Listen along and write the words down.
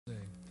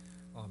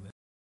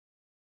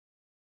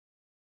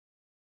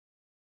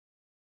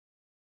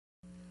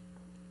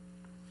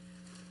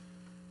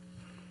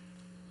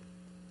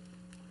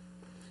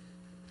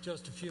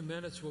just a few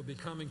minutes, we'll be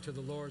coming to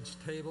the Lord's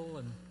table.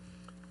 And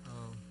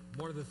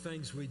one of the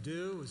things we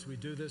do is we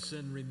do this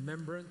in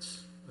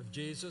remembrance of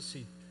Jesus.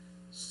 He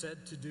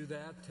said to do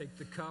that. Take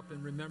the cup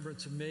in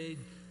remembrance of me.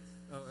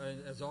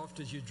 And as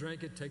often as you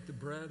drink it, take the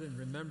bread in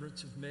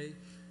remembrance of me.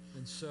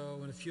 And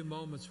so in a few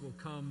moments, we'll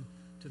come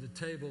to the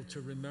table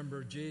to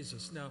remember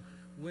Jesus. Now,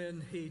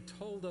 when he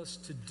told us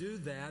to do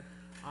that,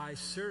 I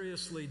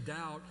seriously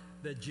doubt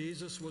that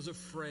Jesus was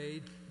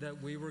afraid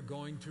that we were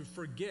going to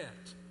forget.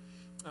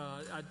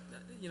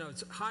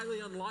 It's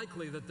highly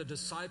unlikely that the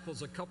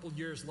disciples a couple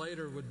years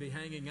later would be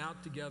hanging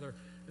out together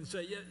and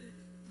say, "Yeah,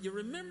 you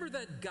remember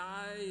that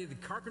guy, the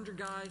carpenter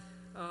guy?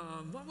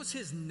 What was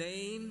his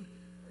name?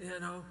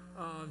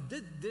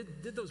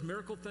 Did those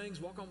miracle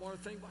things, walk on water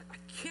things? I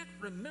can't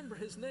remember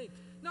his name."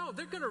 No,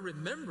 they're going to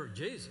remember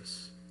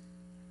Jesus.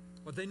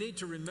 What they need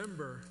to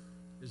remember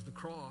is the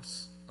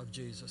cross of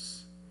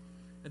Jesus,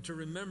 and to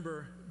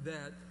remember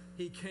that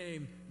he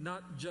came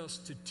not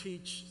just to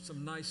teach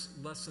some nice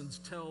lessons,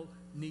 tell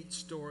neat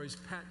stories,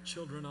 pat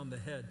children on the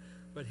head,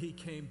 but he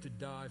came to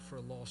die for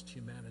a lost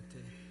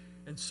humanity.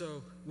 And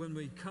so when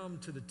we come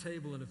to the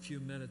table in a few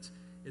minutes,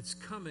 it's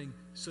coming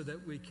so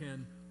that we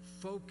can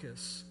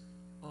focus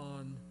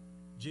on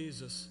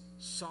Jesus,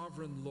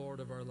 sovereign Lord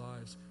of our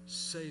lives,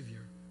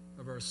 Savior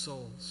of our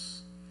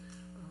souls.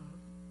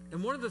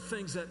 And one of the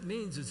things that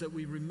means is that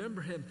we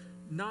remember him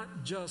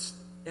not just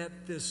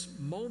at this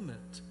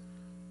moment,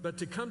 but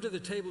to come to the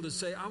table to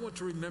say, I want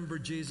to remember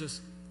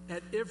Jesus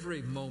at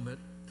every moment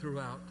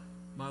throughout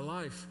my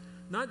life.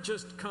 Not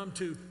just come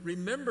to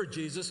remember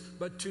Jesus,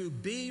 but to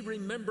be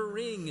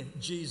remembering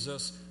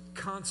Jesus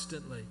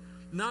constantly.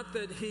 Not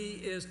that he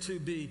is to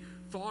be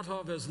thought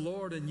of as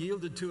Lord and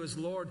yielded to as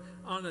Lord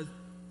on a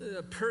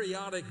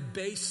periodic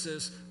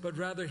basis, but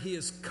rather he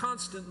is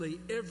constantly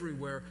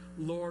everywhere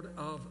Lord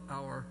of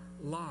our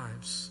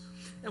lives.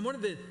 And one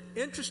of the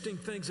interesting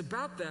things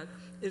about that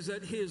is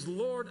that he is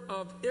Lord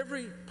of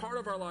every part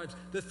of our lives.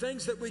 The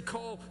things that we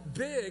call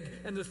big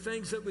and the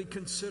things that we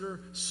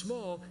consider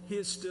small, he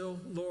is still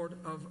Lord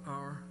of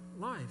our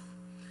life.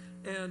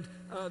 And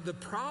the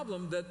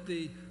problem that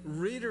the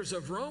readers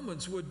of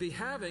Romans would be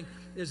having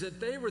is that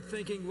they were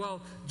thinking,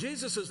 well,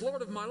 Jesus is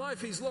Lord of my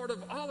life. He's Lord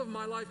of all of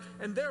my life.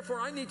 And therefore,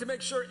 I need to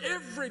make sure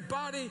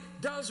everybody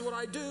does what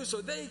I do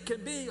so they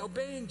can be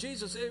obeying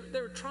Jesus.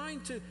 They were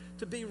trying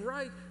to be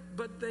right,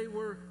 but they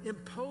were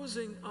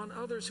imposing on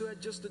others who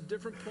had just a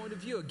different point of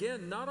view.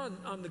 Again, not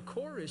on the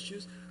core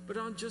issues, but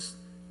on just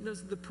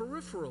the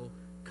peripheral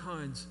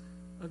kinds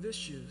of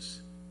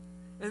issues.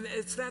 And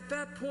it's at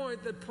that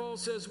point that Paul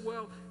says,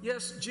 well,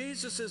 yes,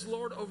 Jesus is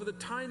Lord over the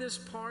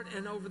tiniest part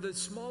and over the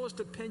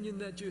smallest opinion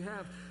that you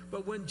have.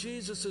 But when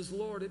Jesus is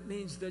Lord, it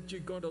means that you're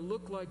going to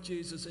look like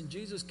Jesus. And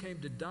Jesus came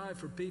to die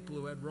for people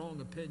who had wrong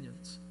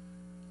opinions.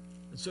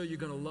 And so you're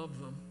going to love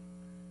them.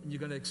 And you're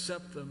going to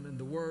accept them. And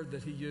the word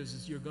that he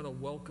uses, you're going to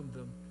welcome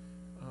them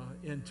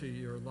into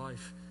your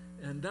life.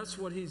 And that's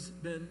what he's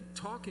been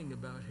talking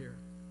about here.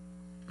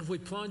 If we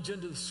plunge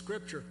into the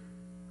scripture,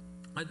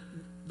 I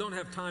don't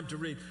have time to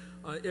read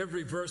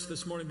every verse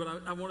this morning, but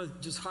I want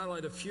to just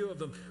highlight a few of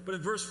them. But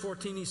in verse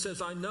 14, he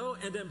says, I know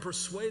and am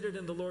persuaded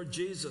in the Lord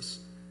Jesus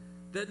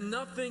that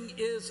nothing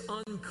is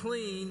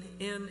unclean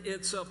in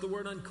itself. The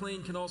word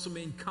unclean can also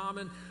mean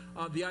common.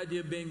 The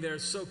idea being there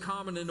is so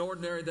common and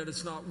ordinary that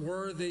it's not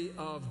worthy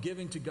of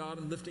giving to God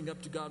and lifting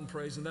up to God in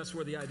praise. And that's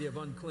where the idea of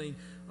unclean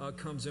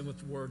comes in with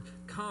the word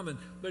common.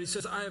 But he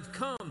says, I have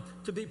come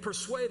to be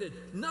persuaded.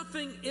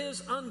 Nothing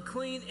is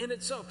unclean in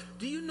itself.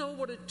 Do you know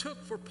what it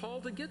took for Paul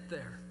to get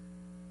there?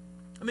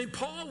 I mean,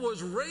 Paul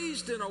was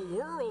raised in a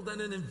world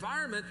and an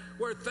environment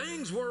where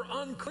things were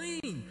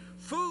unclean.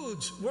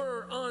 Foods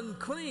were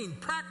unclean.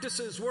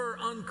 Practices were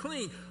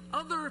unclean.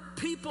 Other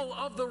people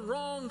of the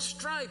wrong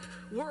stripe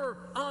were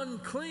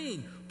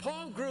unclean.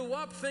 Paul grew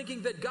up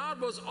thinking that God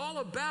was all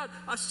about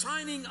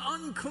assigning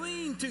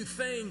unclean to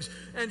things.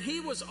 And he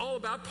was all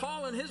about,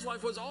 Paul in his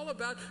life was all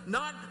about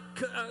not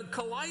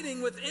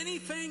colliding with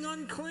anything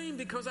unclean,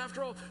 because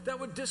after all, that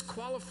would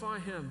disqualify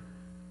him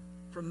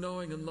from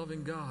knowing and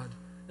loving God.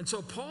 And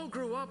so Paul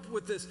grew up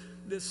with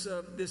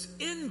this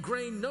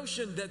ingrained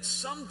notion that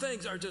some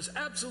things are just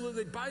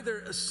absolutely, by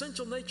their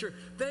essential nature,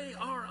 they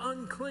are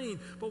unclean.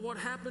 But what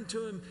happened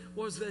to him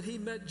was that he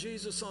met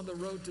Jesus on the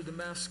road to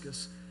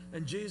Damascus,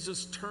 and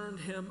Jesus turned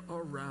him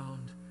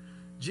around.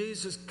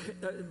 Jesus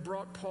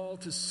brought Paul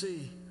to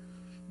see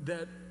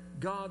that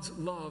God's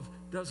love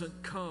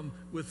doesn't come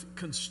with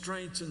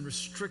constraints and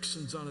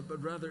restrictions on it,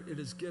 but rather it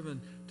is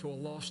given to a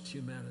lost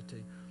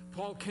humanity.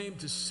 Paul came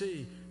to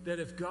see that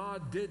if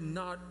God did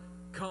not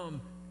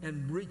come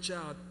and reach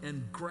out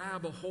and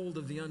grab a hold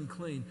of the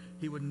unclean,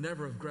 he would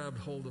never have grabbed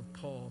hold of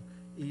Paul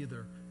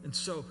either. And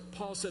so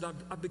Paul said,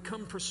 I've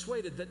become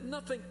persuaded that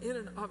nothing in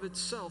and of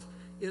itself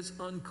is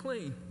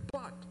unclean,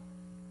 but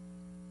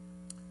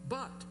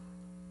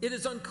it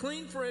is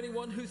unclean for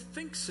anyone who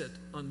thinks it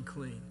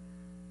unclean.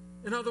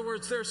 In other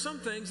words, there are some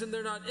things, and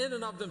they're not in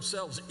and of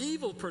themselves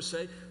evil per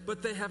se,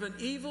 but they have an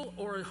evil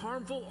or a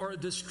harmful or a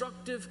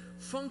destructive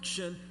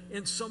function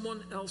in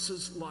someone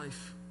else's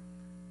life.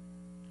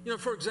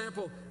 For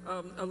example,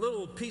 a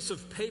little piece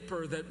of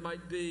paper that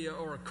might be,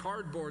 or a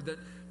cardboard that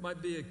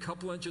might be a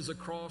couple inches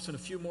across and a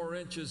few more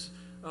inches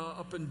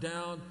up and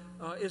down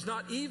is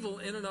not evil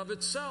in and of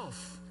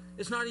itself.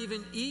 It's not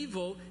even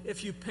evil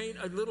if you paint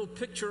a little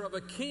picture of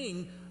a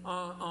king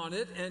on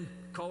it and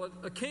call it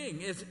a king.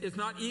 It's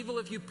not evil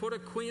if you put a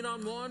queen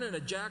on one and a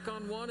jack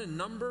on one and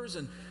numbers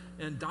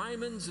and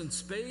diamonds and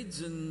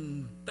spades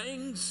and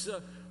things.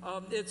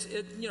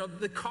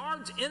 The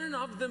cards in and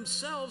of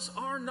themselves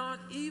are not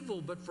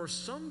evil, but for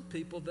some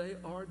people they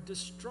are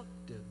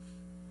destructive.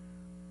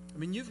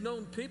 You've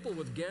known people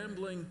with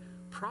gambling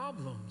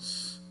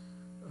problems.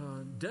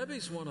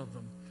 Debbie's one of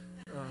them.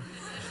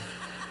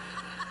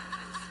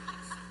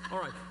 All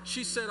right,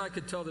 she said I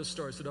could tell this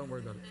story, so don't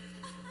worry about it.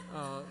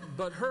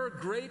 But her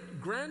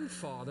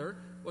great-grandfather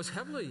was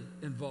heavily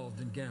involved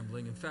in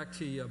gambling. In fact,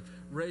 he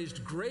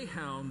raised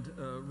greyhound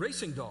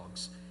racing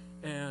dogs.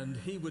 And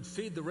he would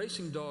feed the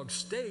racing dog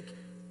steak,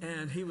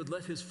 and he would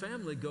let his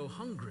family go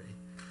hungry.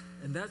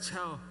 And that's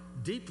how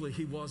deeply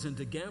he was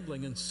into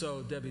gambling. And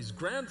so Debbie's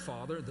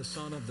grandfather, the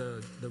son of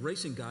the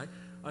racing guy,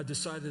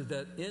 decided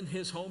that in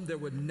his home there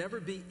would never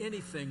be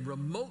anything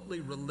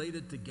remotely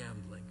related to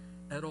gambling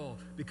at all,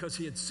 because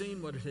he had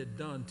seen what it had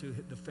done to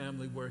the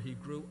family where he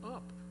grew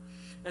up.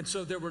 And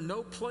so there were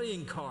no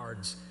playing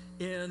cards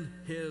in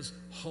his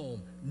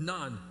home.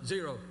 None.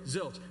 Zero.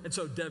 Zilch. And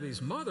so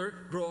Debbie's mother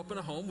grew up in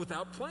a home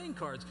without playing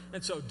cards.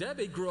 And so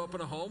Debbie grew up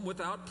in a home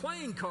without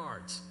playing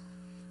cards.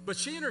 But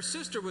she and her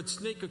sister would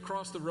sneak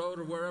across the road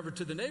or wherever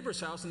to the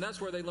neighbor's house, and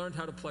that's where they learned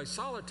how to play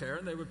solitaire,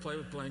 and they would play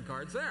with playing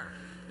cards there.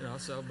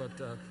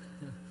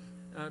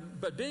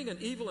 But being an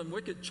evil and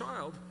wicked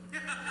child...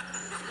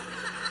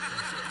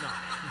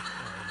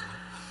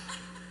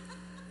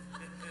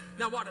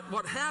 Now,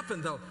 what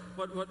happened, though?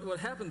 What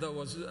happened, though,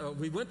 was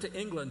we went to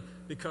England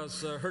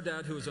because her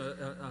dad, who was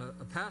a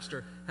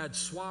pastor, had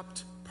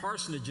swapped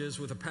parsonages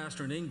with a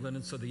pastor in England,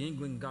 and so the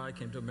England guy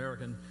came to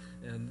America,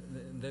 and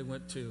they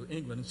went to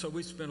England. And so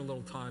we spent a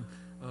little time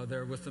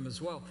there with them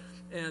as well.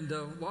 And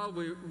while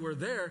we were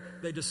there,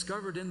 they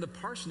discovered in the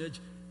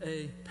parsonage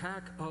a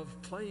pack of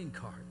playing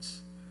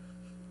cards.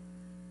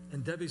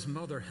 And Debbie's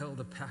mother held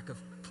a pack of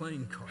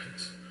playing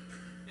cards.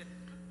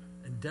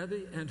 And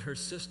Debbie and her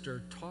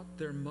sister taught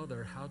their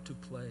mother how to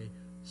play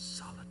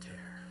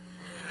solitaire.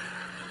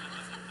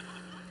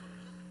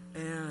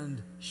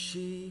 And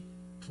she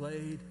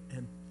played,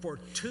 and for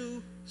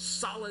 2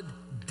 solid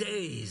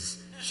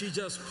days, she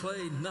just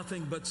played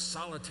nothing but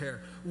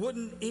solitaire.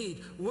 Wouldn't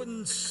eat,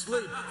 wouldn't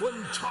sleep,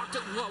 wouldn't talk to...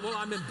 Well,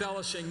 I'm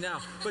embellishing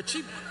now. But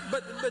she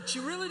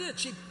really did.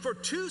 For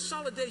 2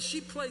 solid days,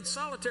 she played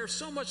solitaire,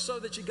 so much so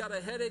that she got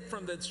a headache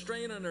from the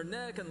strain on her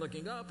neck and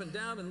looking up and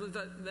down and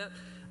that.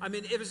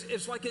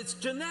 It's like it's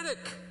genetic.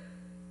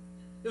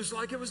 It was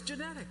like it was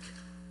genetic.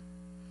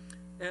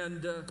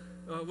 And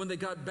when they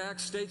got back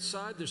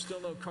stateside, there's still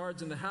no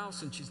cards in the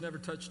house, and she's never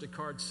touched a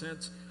card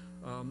since.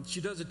 She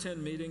does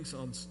attend meetings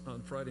on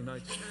Friday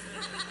nights.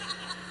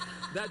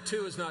 That,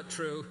 too, is not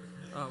true.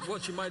 Well,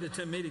 she might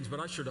attend meetings, but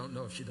I sure don't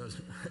know if she does.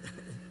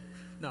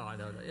 No, I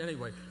know that.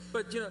 Anyway,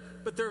 but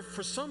there,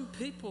 for some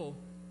people,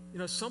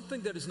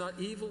 something that is not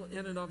evil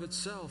in and of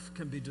itself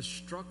can be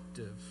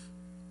destructive.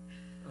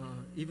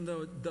 Even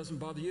though it doesn't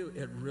bother you,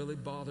 it really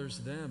bothers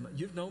them.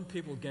 You've known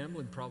people with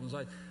gambling problems.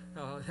 I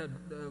had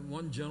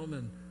one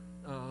gentleman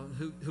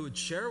who would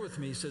share with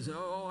me. He says,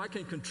 "Oh, I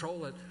can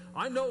control it.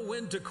 I know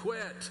when to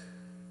quit."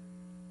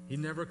 He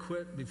never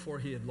quit before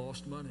he had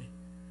lost money.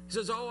 He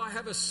says, "Oh, I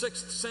have a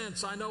 6th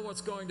sense. I know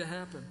what's going to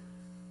happen."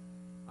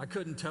 I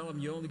couldn't tell him,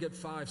 "You only get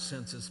 5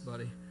 senses,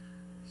 buddy.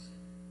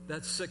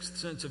 That 6th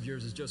sense of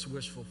yours is just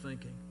wishful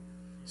thinking."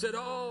 He said,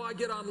 "Oh, I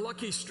get on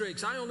lucky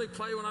streaks. I only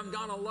play when I'm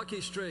on a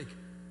lucky streak."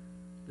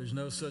 There's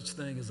no such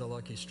thing as a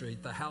lucky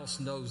streak. The house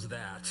knows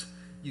that.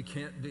 You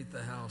can't beat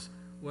the house.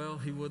 Well,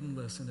 he wouldn't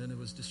listen, and it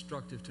was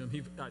destructive to him.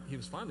 He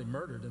was finally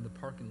murdered in the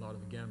parking lot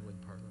of a gambling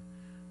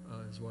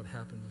parlor, is what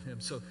happened with him.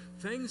 So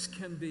things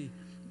can be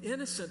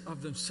innocent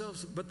of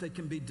themselves, but they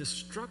can be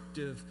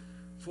destructive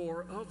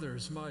for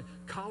others. My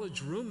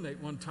college roommate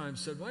one time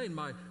said, "Wayne,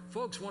 my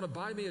folks want to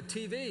buy me a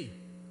TV."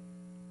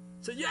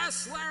 I said,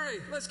 "Yes, Larry,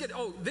 let's get..."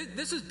 Oh,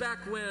 this is back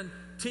when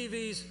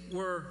TVs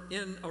were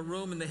in a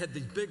room and they had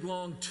these big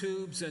long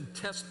tubes and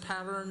test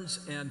patterns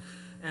and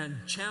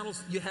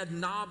channels. You had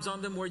knobs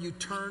on them where you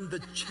turned the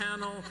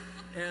channel.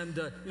 And,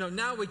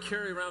 now we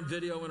carry around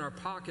video in our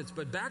pockets.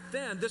 But back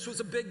then, this was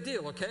a big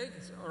deal, okay?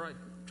 All right,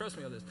 trust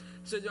me on this.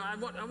 He said,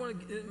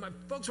 my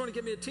folks want to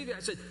get me a TV.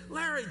 I said,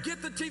 "Larry,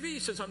 get the TV." He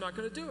says, "I'm not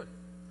going to do it."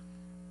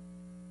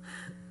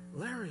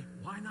 "Larry,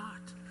 why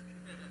not?"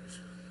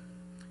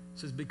 He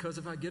says, "Because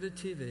if I get a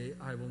TV,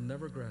 I will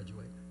never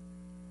graduate."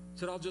 He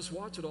said, "I'll just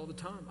watch it all the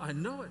time." I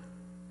know it.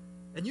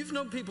 And you've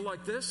known people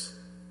like this.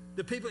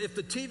 The people, if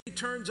the TV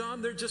turns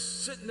on, they're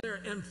just sitting there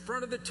in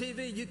front of the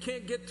TV. You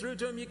can't get through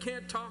to them. You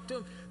can't talk to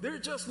them. They're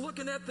just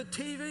looking at the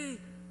TV. You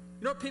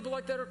know what people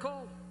like that are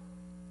called?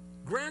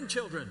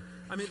 Grandchildren.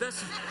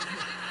 That's...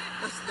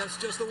 That's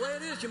just the way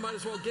it is. You might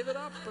as well give it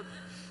up.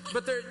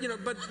 But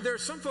there are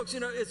some folks,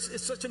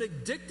 it's such an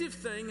addictive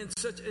thing and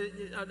such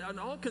an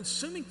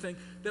all-consuming thing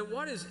that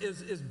what is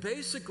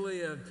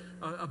basically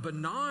a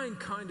benign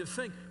kind of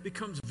thing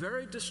becomes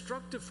very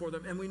destructive for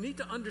them. And we need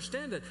to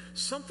understand that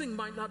something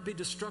might not be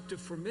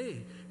destructive for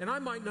me. And I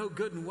might know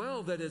good and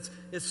well that it's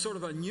sort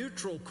of a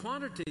neutral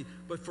quantity,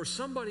 but for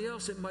somebody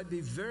else it might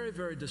be very,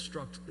 very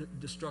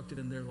destructive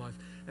in their life.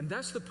 And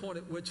that's the point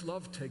at which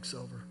love takes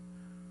over.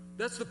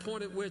 That's the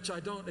point at which I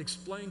don't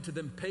explain to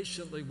them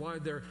patiently why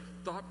their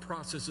thought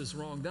process is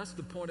wrong. That's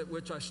the point at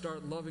which I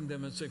start loving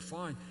them and say,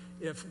 fine,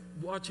 if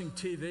watching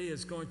TV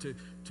is going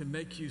to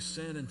make you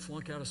sin and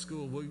flunk out of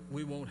school,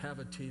 we won't have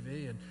a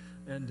TV.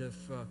 And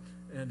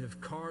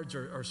if cards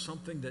are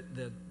something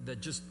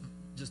that just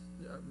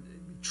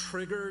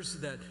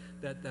triggers that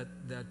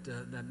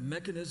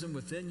mechanism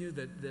within you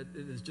that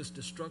is just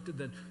destructive,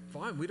 then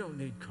fine, we don't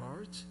need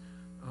cards.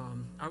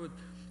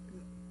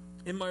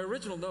 In my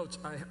original notes,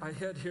 I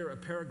had here a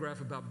paragraph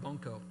about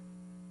bunco.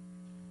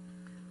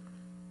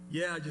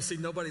 Yeah, you see,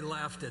 nobody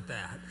laughed at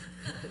that.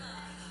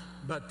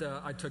 But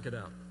I took it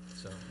out.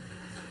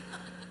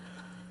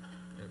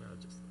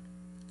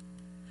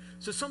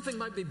 So something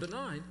might be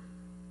benign,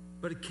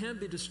 but it can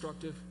be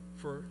destructive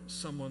for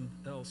someone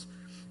else.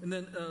 And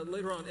then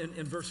later on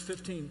in verse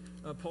 15,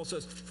 Paul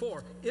says,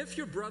 "For if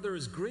your brother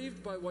is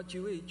grieved by what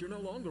you eat, you're no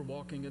longer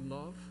walking in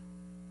love."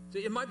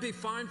 See, it might be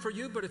fine for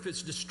you, but if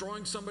it's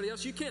destroying somebody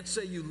else, you can't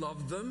say you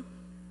love them.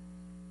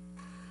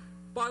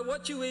 "By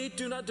what you eat,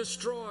 do not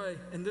destroy,"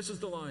 and this is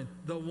the line,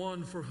 "the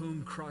one for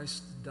whom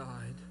Christ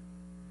died."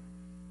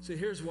 See,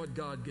 here's what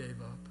God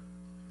gave up.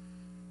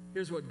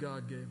 Here's what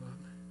God gave up.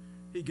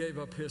 He gave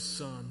up his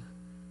son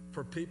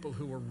for people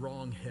who were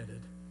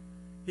wrong-headed.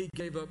 He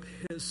gave up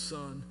his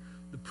son,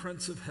 the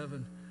Prince of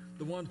Heaven,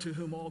 the one to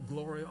whom all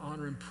glory,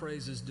 honor, and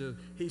praise is due.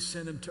 He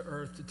sent him to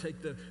earth to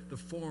take the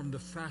form, the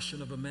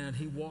fashion of a man.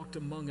 He walked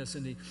among us,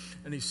 and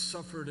he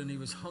suffered, and he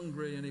was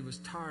hungry, and he was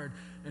tired,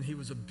 and he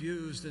was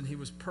abused, and he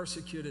was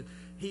persecuted.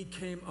 He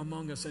came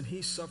among us, and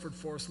he suffered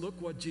for us. Look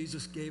what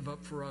Jesus gave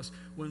up for us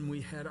when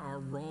we had our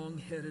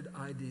wrong-headed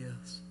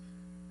ideas,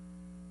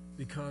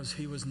 because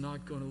he was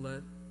not going to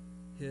let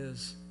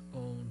his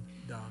own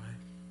die.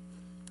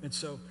 And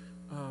so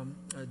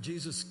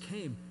Jesus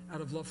came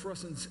out of love for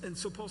us. And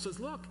so Paul says,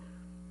 look,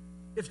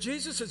 if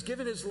Jesus has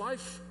given his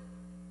life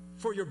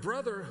for your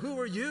brother, who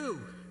are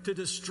you to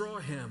destroy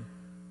him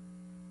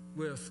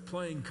with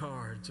playing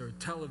cards or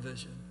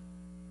television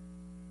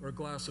or a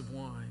glass of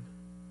wine?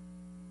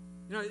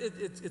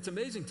 It's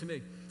amazing to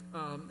me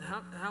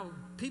how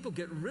people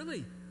get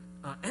really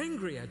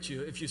angry at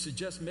you if you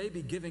suggest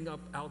maybe giving up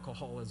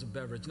alcohol as a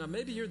beverage. Now,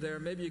 maybe you're there.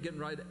 Maybe you're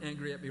getting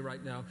angry at me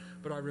right now.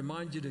 But I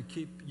remind you to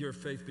keep your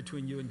faith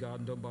between you and God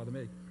and don't bother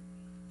me.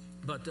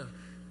 But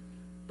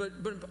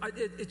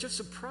it just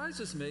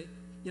surprises me.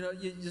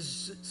 You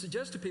just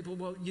suggest to people,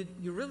 well,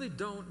 you really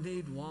don't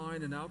need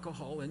wine and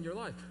alcohol in your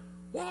life.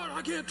 What?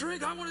 I can't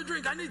drink. I want to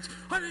drink. I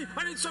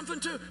need something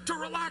to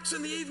relax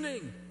in the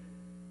evening.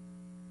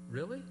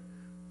 Really?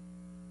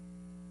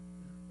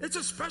 It's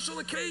a special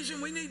occasion.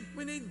 We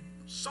need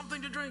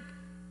something to drink.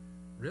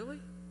 Really?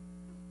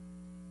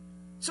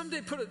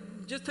 Someday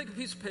just take a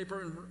piece of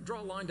paper and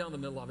draw a line down the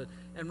middle of it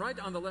and write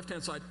on the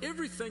left-hand side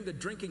everything that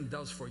drinking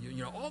does for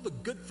you, all the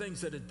good things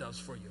that it does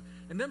for you.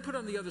 And then put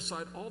on the other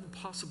side all the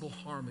possible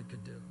harm it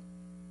could do.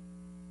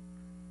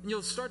 And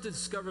you'll start to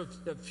discover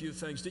a few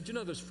things. Did you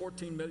know there's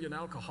 14 million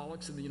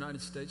alcoholics in the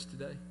United States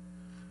today?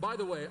 By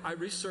the way, I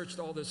researched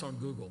all this on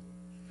Google.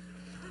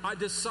 I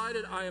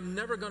decided I am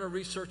never going to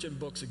research in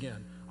books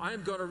again. I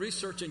am going to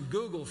research in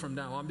Google from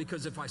now on,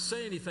 because if I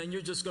say anything,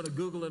 you're just going to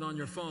Google it on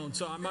your phone.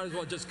 So I might as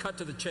well just cut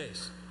to the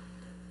chase.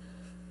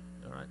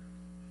 All right?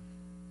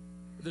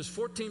 There's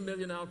 14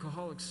 million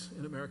alcoholics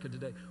in America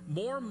today.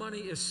 More money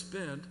is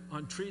spent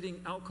on treating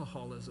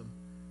alcoholism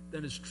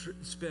than is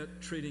spent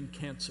treating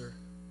cancer.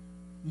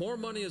 More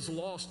money is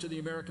lost to the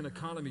American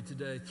economy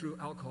today through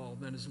alcohol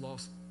than is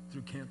lost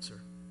through cancer.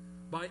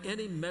 By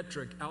any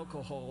metric,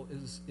 alcohol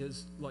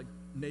is like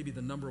maybe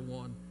the number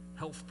one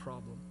health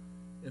problem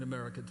in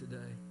America today.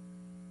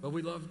 But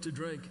we love to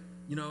drink,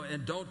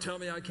 and don't tell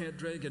me I can't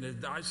drink,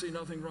 and I see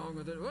nothing wrong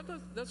with it. Well,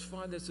 that's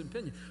fine, that's an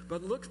opinion.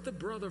 But look at the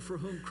brother for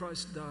whom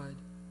Christ died.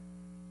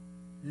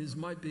 His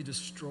might be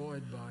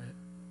destroyed by it.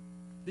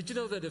 Did you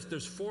know that if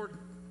there's 4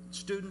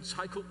 students,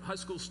 high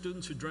school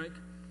students who drink,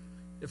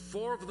 if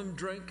 4 of them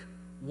drink,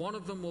 1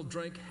 of them will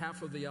drink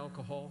half of the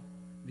alcohol,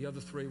 the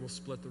other 3 will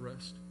split the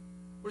rest.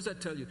 What does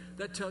that tell you?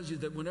 That tells you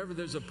that whenever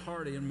there's a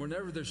party and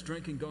whenever there's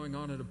drinking going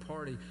on at a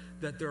party,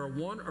 that there are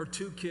 1 or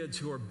 2 kids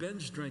who are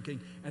binge drinking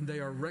and they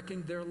are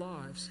wrecking their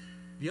lives.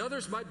 The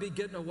others might be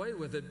getting away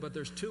with it, but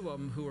there's 2 of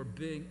them who are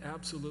being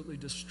absolutely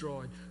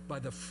destroyed by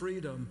the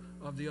freedom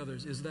of the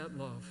others. Is that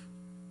love?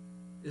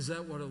 Is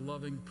that what a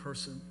loving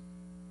person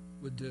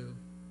would do?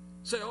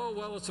 Say, oh,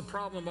 well, it's a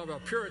problem of our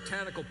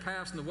puritanical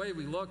past and the way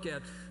we look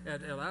at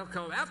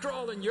alcohol. After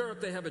all, in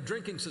Europe, they have a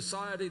drinking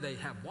society. They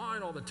have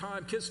wine all the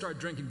time. Kids start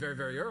drinking very,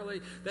 very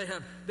early. They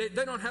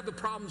don't have the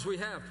problems we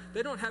have.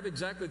 They don't have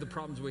exactly the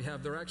problems we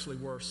have. They're actually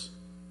worse.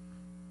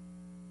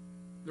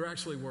 They're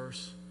actually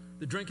worse.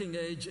 The drinking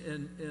age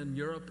in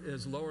Europe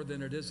is lower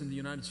than it is in the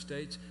United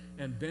States,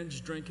 and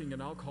binge drinking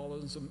and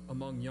alcoholism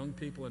among young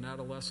people and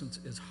adolescents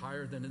is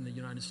higher than in the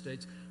United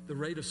States. The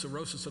rate of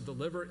cirrhosis of the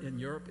liver in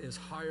Europe is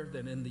higher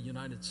than in the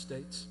United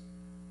States.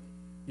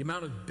 The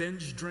amount of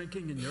binge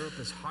drinking in Europe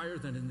is higher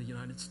than in the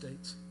United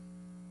States.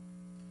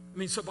 I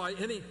mean, so by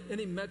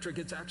any metric,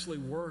 it's actually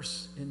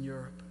worse in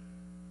Europe.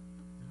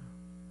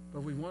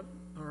 But we want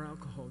our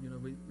alcohol,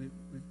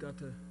 we've got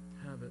to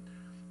have it.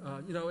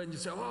 And you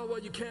say, oh, well,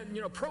 you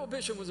can't,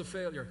 prohibition was a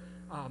failure.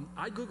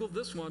 I Googled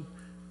this one.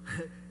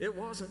 It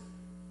wasn't.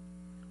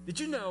 Did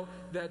you know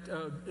that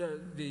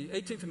the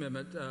 18th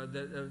Amendment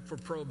for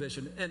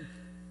prohibition, and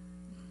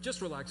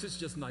just relax, it's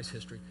just nice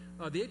history.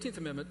 The 18th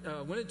Amendment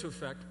went into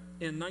effect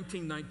in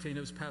 1919. It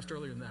was passed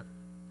earlier than that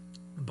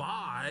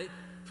by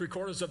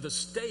 3/4 of the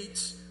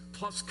states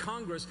plus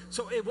Congress.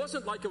 So it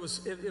wasn't like it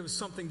was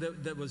something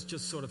that was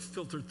just sort of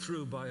filtered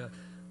through by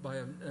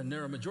a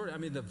narrow majority. I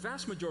mean, the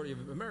vast majority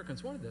of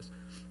Americans wanted this.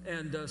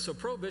 And so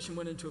prohibition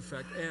went into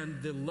effect,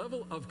 and the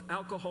level of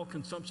alcohol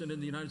consumption in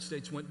the United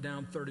States went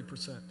down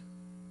 30%.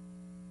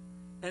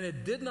 And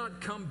it did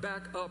not come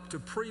back up to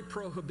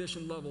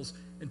pre-prohibition levels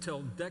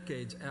until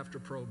decades after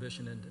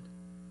prohibition ended.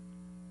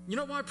 You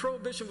know why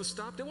prohibition was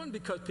stopped? It wasn't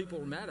because people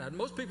were mad at it.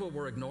 Most people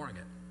were ignoring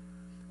it.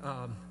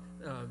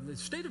 The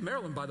state of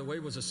Maryland, by the way,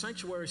 was a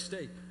sanctuary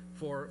state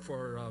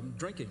for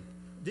drinking.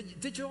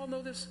 Did you all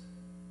know this?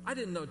 I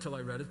didn't know until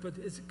I read it, but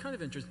it's kind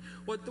of interesting.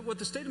 What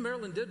the state of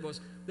Maryland did was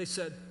they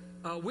said,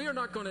 we are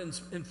not going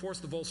to enforce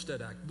the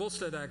Volstead Act.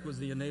 Volstead Act was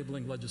the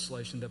enabling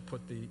legislation that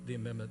put the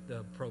amendment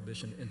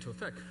prohibition into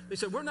effect. They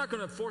said, we're not going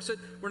to enforce it.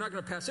 We're not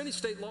going to pass any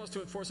state laws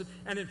to enforce it.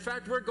 And in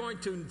fact, we're going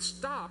to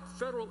stop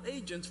federal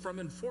agents from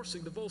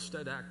enforcing the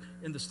Volstead Act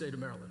in the state of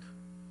Maryland.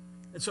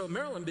 And so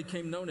Maryland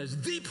became known as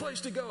the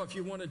place to go if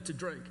you wanted to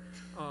drink,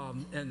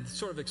 and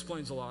sort of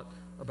explains a lot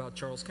about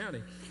Charles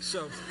County.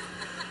 So,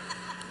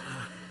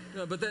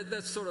 but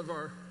that's sort of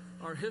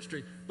our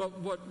history.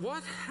 But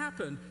what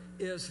happened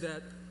is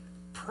that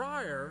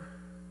prior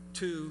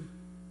to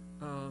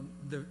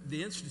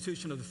the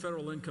institution of the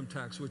federal income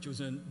tax, which was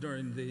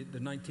during the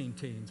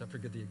 19-teens, I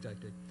forget the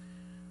exact date,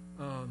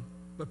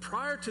 but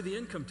prior to the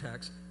income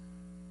tax,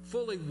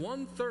 fully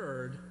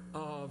 1/3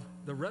 of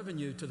the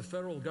revenue to the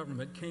federal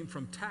government came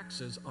from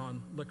taxes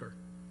on liquor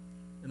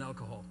and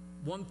alcohol.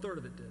 1/3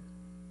 of it did.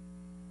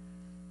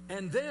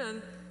 And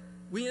then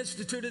we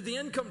instituted the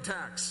income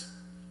tax,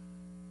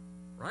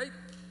 right?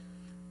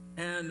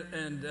 And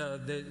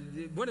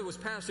when it was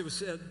passed, it was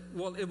said,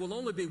 well, it will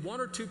only be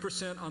 1 or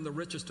 2% on the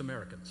richest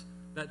Americans.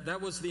 That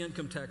was the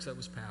income tax that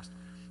was passed.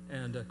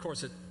 And, of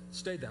course, it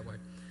stayed that way.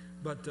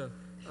 But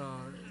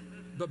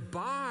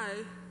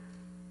by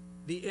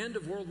the end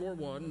of World War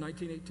I,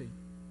 1918,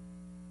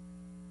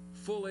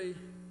 fully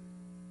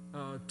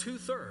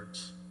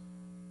 2/3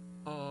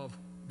 of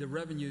the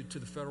revenue to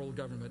the federal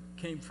government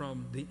came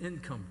from the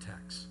income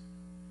tax.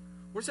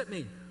 What does that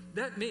mean?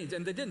 That means,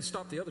 and they didn't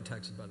stop the other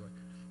taxes, by the way.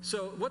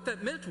 So what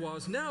that meant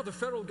was now the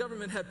federal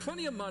government had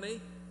plenty of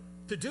money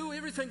to do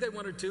everything they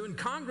wanted to, and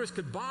Congress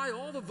could buy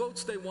all the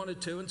votes they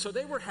wanted to, and so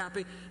they were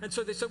happy. And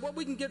so they said, well,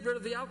 we can get rid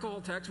of the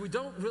alcohol tax. We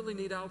don't really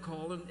need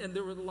alcohol, and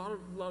there were a lot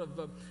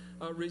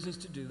of reasons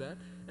to do that.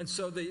 And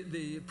so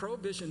the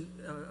Prohibition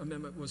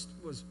Amendment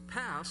was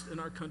passed, and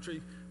our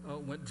country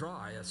went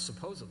dry,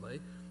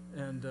 supposedly.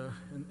 And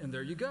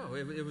there you go.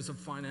 It was a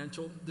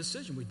financial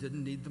decision. We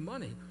didn't need the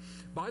money.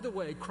 By the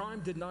way,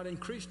 crime did not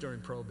increase during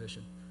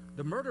Prohibition.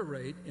 The murder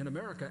rate in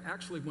America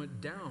actually went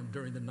down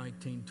during the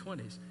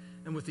 1920s.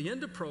 And with the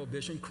end of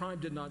Prohibition, crime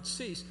did not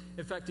cease.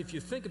 In fact, if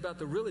you think about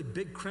the really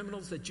big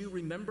criminals that you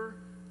remember,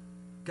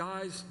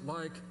 guys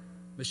like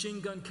Machine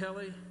Gun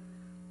Kelly,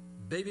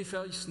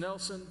 Babyface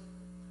Nelson,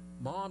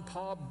 Ma and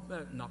Pa,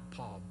 not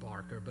Pa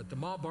Barker, but the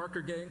Ma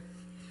Barker gang,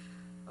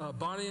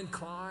 Bonnie and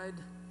Clyde,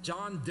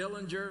 John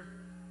Dillinger.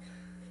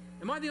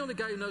 Am I the only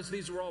guy who knows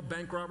these were all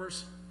bank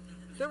robbers?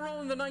 They were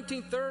all in the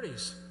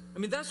 1930s. I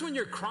mean, that's when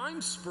your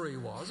crime spree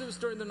was. It was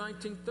during the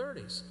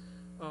 1930s.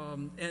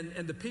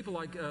 And the people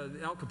like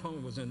Al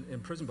Capone was in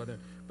prison by then.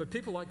 But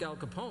people like Al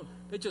Capone,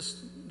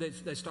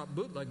 they stopped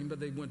bootlegging, but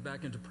they went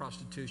back into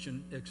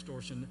prostitution,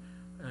 extortion,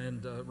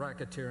 and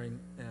racketeering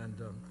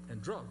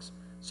and drugs.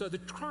 So the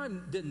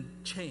crime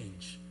didn't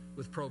change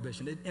with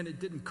Prohibition, and it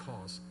didn't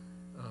cause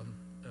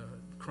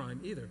crime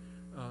either.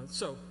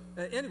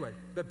 Anyway,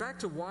 but back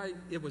to why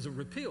it was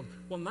repealed.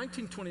 Well, in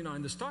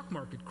 1929, the stock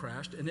market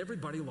crashed, and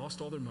everybody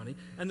lost all their money,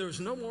 and there was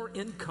no more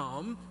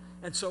income,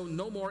 and so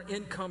no more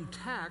income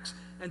tax,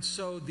 and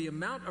so the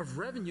amount of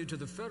revenue to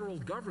the federal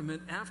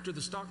government after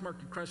the stock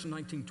market crash in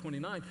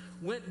 1929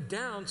 went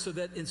down, so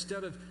that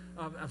instead of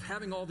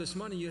having all this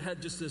money, you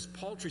had just this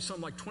paltry sum,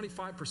 like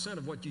 25%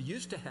 of what you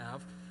used to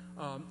have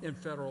in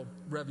federal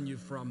revenue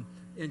from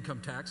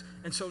income tax.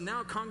 And so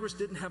now Congress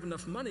didn't have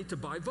enough money to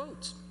buy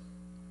votes.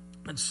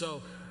 And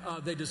so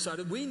they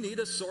decided we need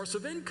a source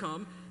of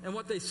income. And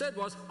what they said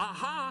was,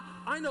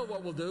 aha, I know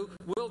what we'll do.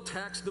 We'll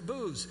tax the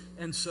booze.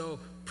 And so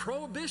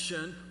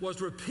prohibition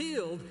was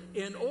repealed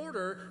in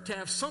order to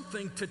have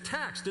something to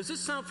tax. Does this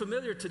sound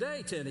familiar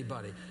today to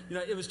anybody? You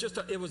know,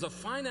 it was a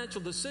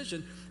financial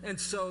decision. And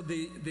so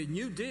the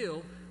New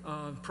Deal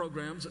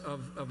programs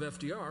of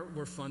FDR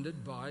were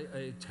funded by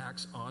a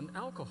tax on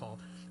alcohol.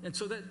 And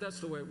so that's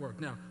the way it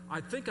worked. Now,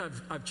 I think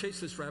I've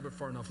chased this rabbit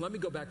far enough. Let me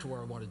go back to where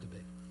I wanted to be.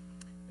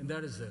 And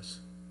that is this.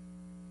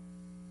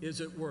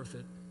 Is it worth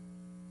it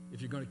if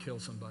you're going to kill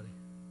somebody?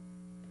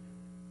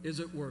 Is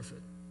it worth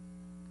it?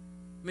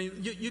 I mean,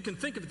 you can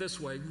think of it this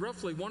way.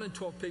 Roughly 1 in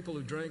 12 people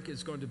who drink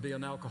is going to be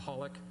an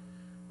alcoholic.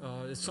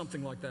 It's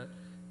something like that.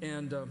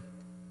 And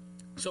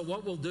so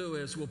what we'll do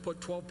is we'll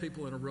put 12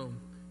 people in a room.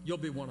 You'll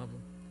be one of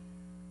them.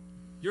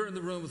 You're in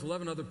the room with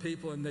 11 other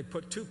people, and they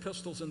put 2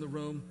 pistols in the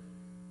room.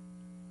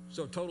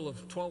 So a total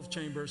of 12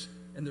 chambers,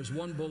 and there's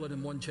 1 bullet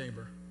in 1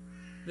 chamber.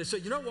 They say,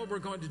 you know what we're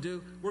going to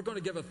do? We're going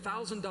to give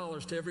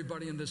 $1,000 to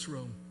everybody in this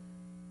room,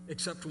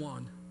 except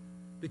one.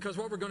 Because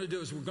what we're going to do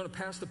is we're going to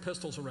pass the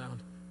pistols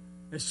around.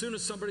 As soon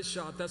as somebody's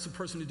shot, that's the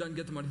person who doesn't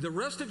get the money. The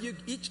rest of you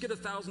each get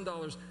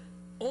 $1,000.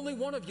 Only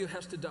one of you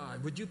has to die.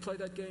 Would you play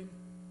that game?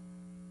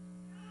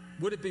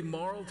 Would it be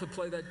moral to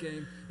play that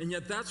game? And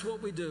yet that's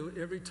what we do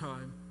every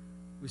time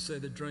we say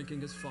that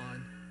drinking is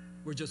fine.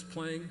 We're just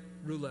playing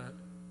roulette,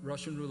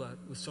 Russian roulette,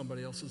 with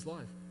somebody else's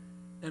life.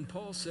 And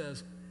Paul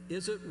says,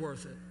 is it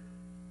worth it?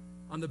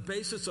 On the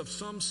basis of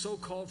some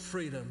so-called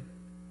freedom,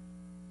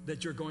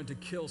 that you're going to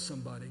kill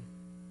somebody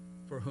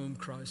for whom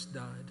Christ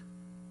died.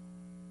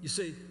 You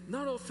see,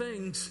 not all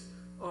things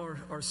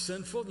are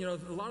sinful. You know,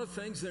 a lot of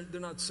things,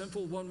 they're not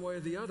sinful one way or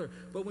the other.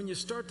 But when you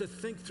start to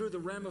think through the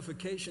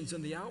ramifications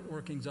and the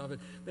outworkings of it,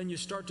 then you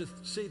start to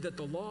see that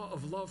the law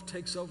of love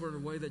takes over in a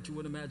way that you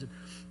wouldn't imagine.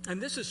 And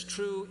this is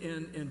true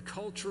in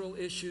cultural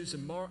issues,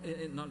 and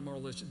not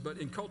moral issues, but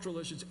in cultural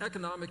issues,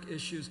 economic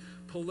issues,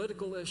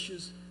 political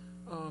issues.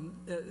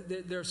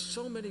 There are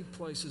so many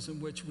places in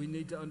which we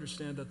need to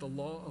understand that the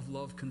law of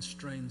love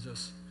constrains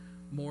us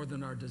more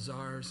than our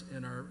desires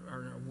and our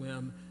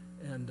whim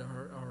and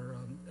our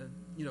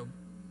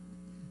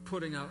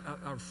putting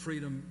our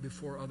freedom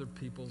before other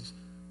people's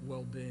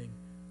well-being.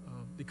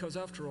 Because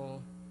after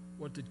all,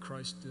 what did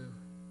Christ do?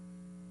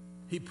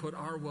 He put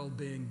our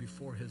well-being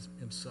before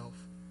himself,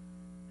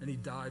 and he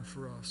died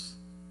for us.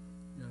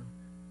 You know?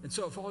 And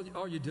so if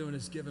all you're doing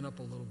is giving up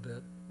a little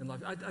bit in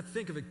life, I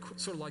think of it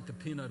sort of like the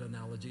peanut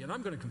analogy. And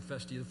I'm going to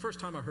confess to you, the first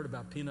time I heard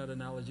about peanut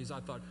analogies, I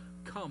thought,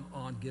 come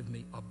on, give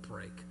me a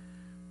break.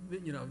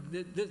 You know,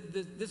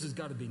 this has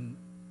got to be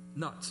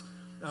nuts.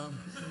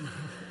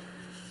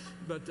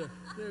 But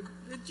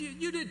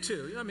you did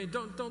too. I mean,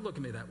 don't look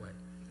at me that way.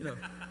 You know,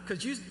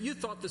 because you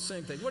thought the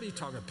same thing. What are you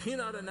talking about?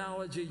 Peanut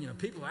analogy? You know,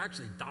 people are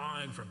actually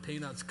dying from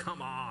peanuts.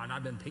 Come on,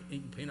 I've been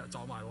eating peanuts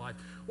all my life.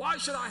 Why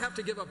should I have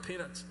to give up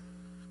peanuts?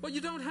 Well, you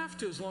don't have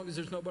to as long as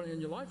there's nobody in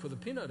your life with a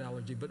peanut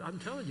allergy. But I'm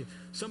telling you,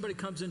 somebody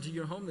comes into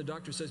your home, the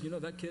doctor says, you know,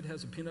 that kid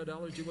has a peanut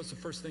allergy. What's the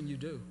first thing you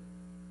do?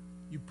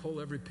 You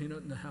pull every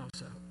peanut in the house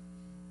out.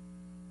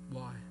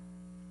 Why?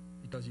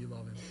 Because you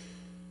love him.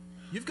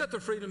 You've got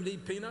the freedom to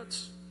eat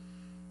peanuts.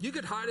 You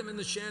could hide them in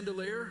the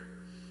chandelier,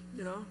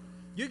 you know.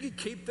 You could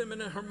keep them in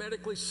a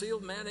hermetically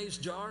sealed mayonnaise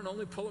jar and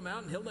only pull them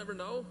out and he'll never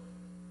know.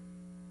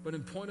 But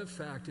in point of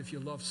fact, if you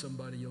love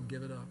somebody, you'll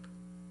give it up.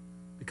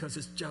 Because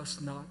it's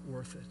just not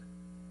worth it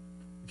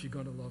if you're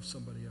going to love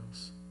somebody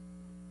else.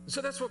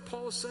 So that's what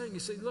Paul is saying.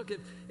 He's saying, look,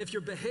 if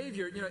your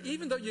behavior, you know,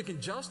 even though you can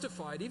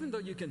justify it, even though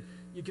you can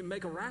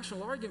make a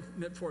rational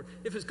argument for it,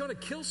 if it's going to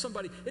kill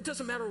somebody, it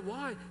doesn't matter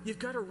why. You've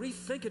got to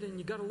rethink it and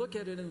you've got to look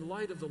at it in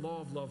light of the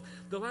law of love.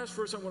 The last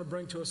verse I want to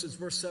bring to us is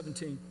verse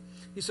 17.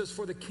 He says,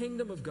 for the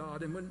kingdom of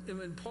God, and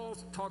when Paul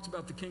talks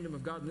about the kingdom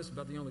of God, and this is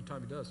about the only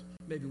time he does,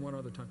 maybe one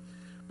other time,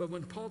 but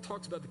when Paul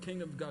talks about the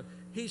kingdom of God,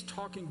 he's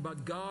talking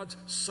about God's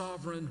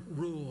sovereign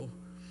rule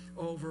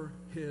over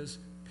his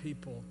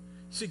people.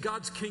 See,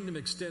 God's kingdom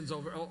extends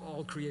over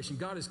all creation.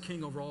 God is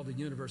king over all the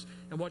universe.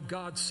 And what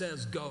God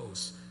says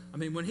goes. I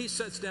mean, when he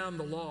sets down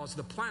the laws,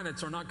 the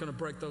planets are not going to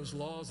break those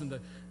laws, and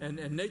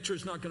nature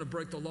is not going to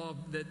break the law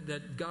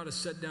that God has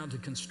set down to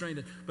constrain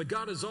it. But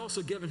God has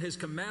also given his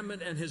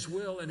commandment and his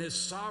will and his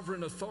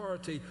sovereign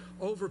authority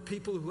over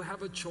people who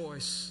have a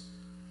choice.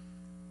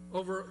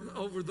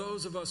 Over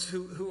those of us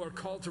who are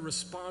called to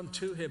respond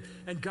to him.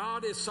 And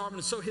God is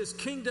sovereign. So his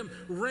kingdom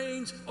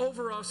reigns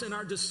over us in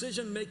our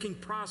decision-making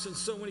process.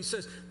 So when he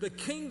says the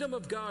kingdom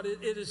of God,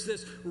 it is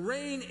this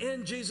reign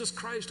in Jesus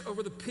Christ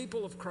over the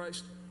people of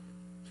Christ.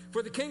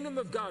 For the kingdom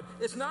of God,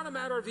 it's not a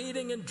matter of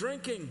eating and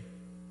drinking.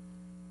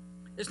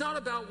 It's not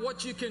about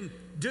what you can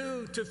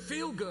do to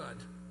feel good.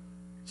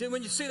 See,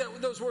 when you see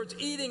those words,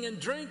 eating and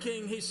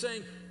drinking, he's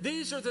saying,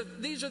 these are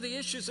the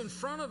issues in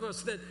front of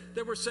us that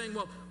we're saying,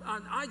 well,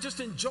 I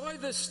just enjoy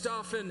this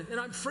stuff and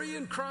I'm free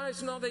in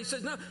Christ and all that. He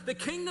says, no, the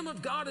kingdom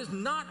of God is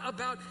not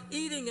about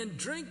eating and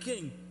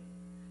drinking.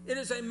 It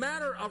is a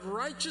matter of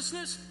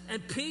righteousness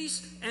and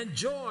peace and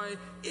joy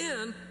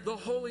in the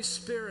Holy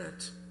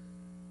Spirit.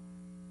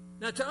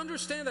 Now, to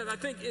understand that, I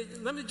think,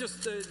 let me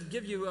just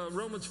give you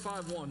Romans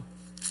 5:1,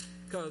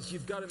 because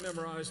you've got it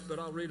memorized, but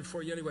I'll read it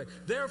for you anyway.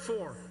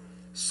 Therefore,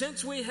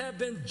 since we have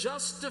been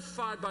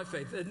justified by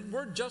faith, the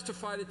word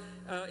justified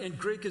in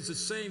Greek is the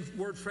same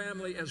word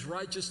family as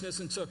righteousness,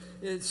 and so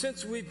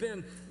since we've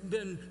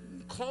been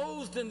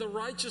clothed in the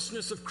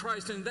righteousness of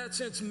Christ, and in that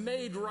sense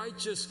made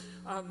righteous,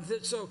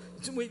 so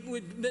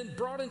we've been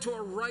brought into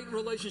a right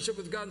relationship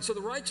with God, and so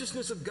the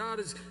righteousness of God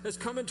has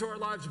come into our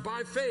lives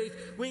by faith.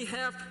 We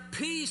have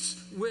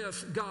peace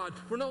with God.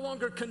 We're no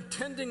longer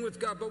contending with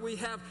God, but we're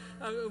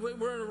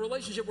in a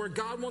relationship where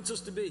God wants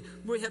us to be.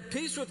 We have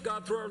peace with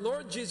God through our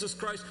Lord Jesus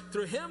Christ.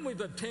 Through him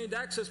we've obtained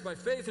access by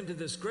faith into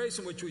this grace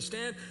in which we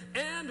stand,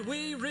 and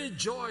we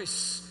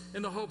rejoice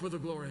in the hope of the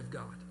glory of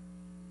God.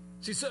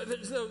 See, so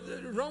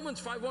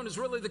Romans 5:1 is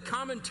really the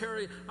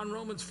commentary on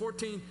Romans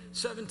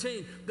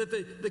 14:17, that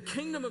the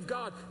kingdom of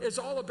God is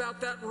all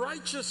about that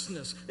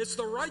righteousness. It's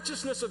the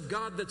righteousness of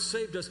God that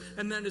saved us,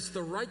 and then it's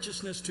the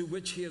righteousness to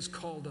which he has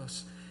called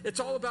us. It's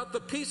all about the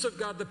peace of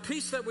God, the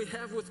peace that we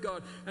have with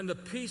God, and the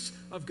peace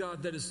of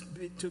God that is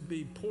to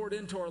be poured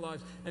into our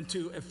lives and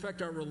to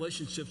affect our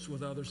relationships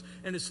with others.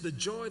 And it's the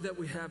joy that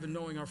we have in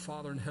knowing our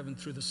Father in heaven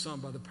through the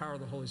Son by the power of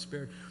the Holy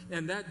Spirit.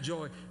 And that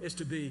joy is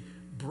to be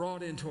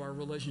brought into our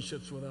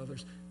relationships with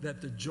others,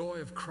 that the joy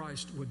of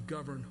Christ would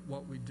govern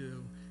what we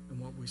do and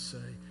what we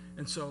say.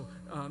 And so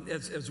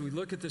as we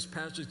look at this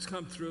passage,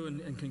 come through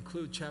and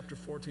conclude chapter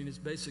 14, it's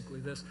basically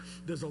this.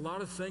 There's a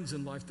lot of things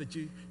in life that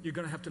you're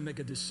going to have to make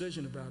a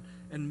decision about,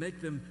 and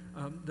make them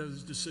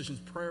those decisions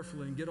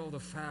prayerfully, and get all the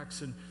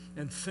facts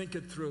and think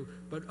it through.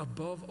 But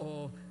above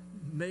all,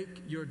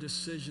 make your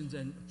decisions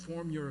and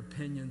form your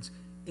opinions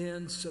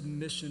in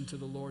submission to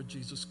the Lord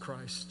Jesus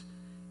Christ,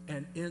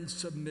 and in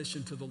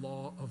submission to the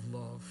law of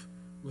love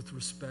with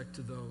respect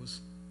to those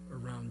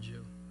around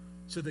you,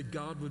 so that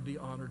God would be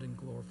honored and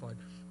glorified.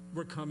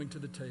 We're coming to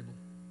the table.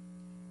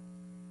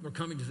 We're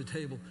coming to the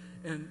table.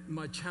 And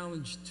my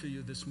challenge to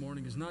you this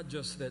morning is not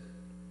just that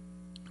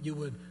you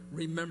would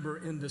remember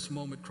in this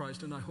moment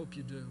Christ, and I hope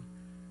you do,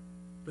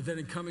 but that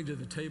in coming to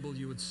the table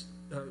you would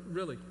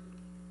really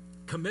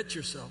commit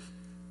yourself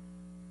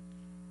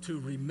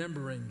to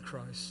remembering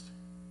Christ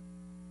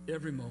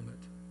every moment,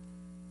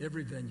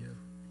 every venue,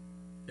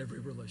 every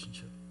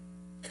relationship.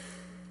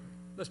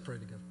 Let's pray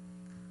together.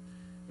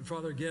 And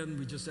Father, again,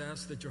 we just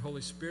ask that your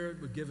Holy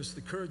Spirit would give us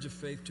the courage of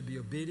faith to be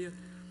obedient,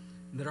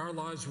 and that our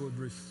lives would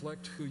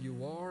reflect who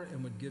you are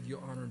and would give you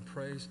honor and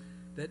praise,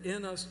 that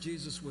in us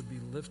Jesus would be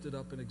lifted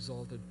up and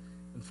exalted.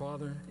 And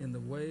Father, in the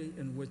way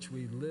in which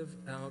we live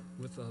out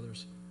with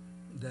others,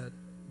 that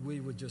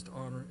we would just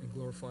honor and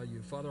glorify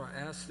you. Father,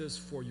 I ask this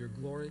for your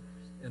glory,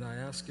 and I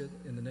ask it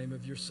in the name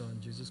of your Son,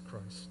 Jesus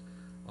Christ.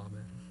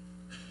 Amen.